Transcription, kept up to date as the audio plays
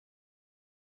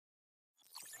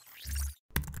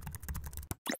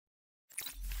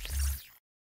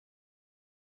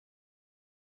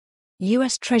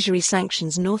U.S. Treasury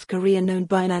sanctions North Korean-owned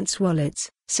Binance wallets,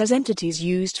 says entities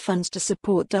used funds to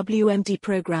support WMD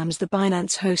programs. The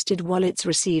Binance-hosted wallets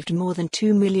received more than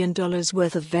 $2 million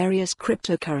worth of various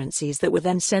cryptocurrencies that were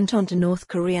then sent on to North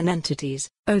Korean entities,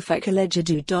 OFAC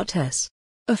alleged.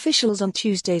 Officials on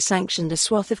Tuesday sanctioned a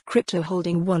swath of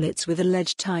crypto-holding wallets with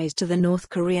alleged ties to the North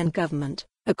Korean government,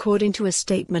 according to a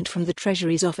statement from the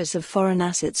Treasury's Office of Foreign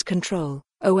Assets Control,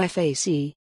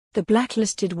 OFAC. The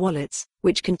blacklisted wallets,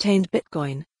 which contained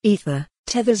Bitcoin, Ether,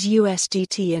 Tether's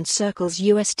USDT and Circle's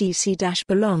USDC,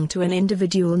 belong to an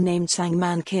individual named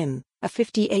Sang-man Kim, a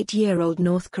 58-year-old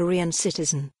North Korean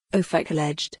citizen, OFAC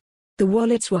alleged. The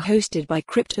wallets were hosted by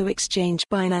crypto exchange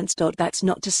Binance. That's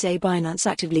not to say Binance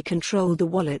actively controlled the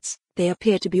wallets, they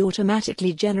appear to be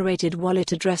automatically generated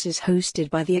wallet addresses hosted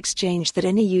by the exchange that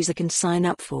any user can sign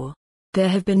up for. There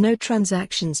have been no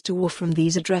transactions to or from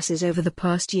these addresses over the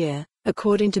past year,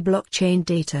 according to blockchain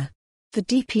data. The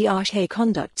DPRK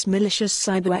conducts malicious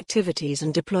cyber activities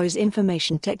and deploys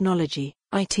information technology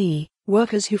 (IT)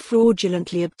 workers who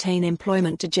fraudulently obtain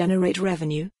employment to generate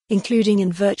revenue, including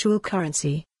in virtual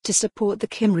currency, to support the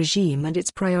Kim regime and its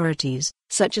priorities,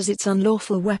 such as its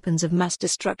unlawful weapons of mass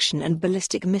destruction and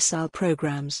ballistic missile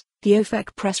programs, the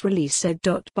OFAC press release said.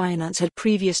 Binance had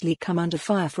previously come under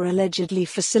fire for allegedly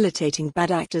facilitating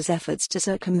bad actors' efforts to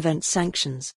circumvent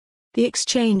sanctions. The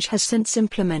exchange has since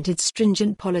implemented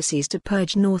stringent policies to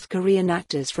purge North Korean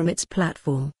actors from its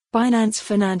platform, Binance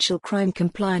financial crime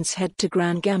compliance head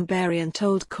Tigran Gambarian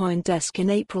told CoinDesk in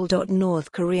April.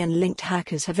 North Korean-linked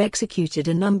hackers have executed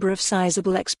a number of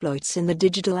sizable exploits in the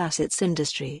digital assets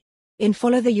industry.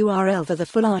 Follow the URL for the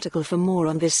full article. For more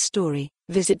on this story,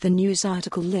 visit the news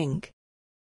article link.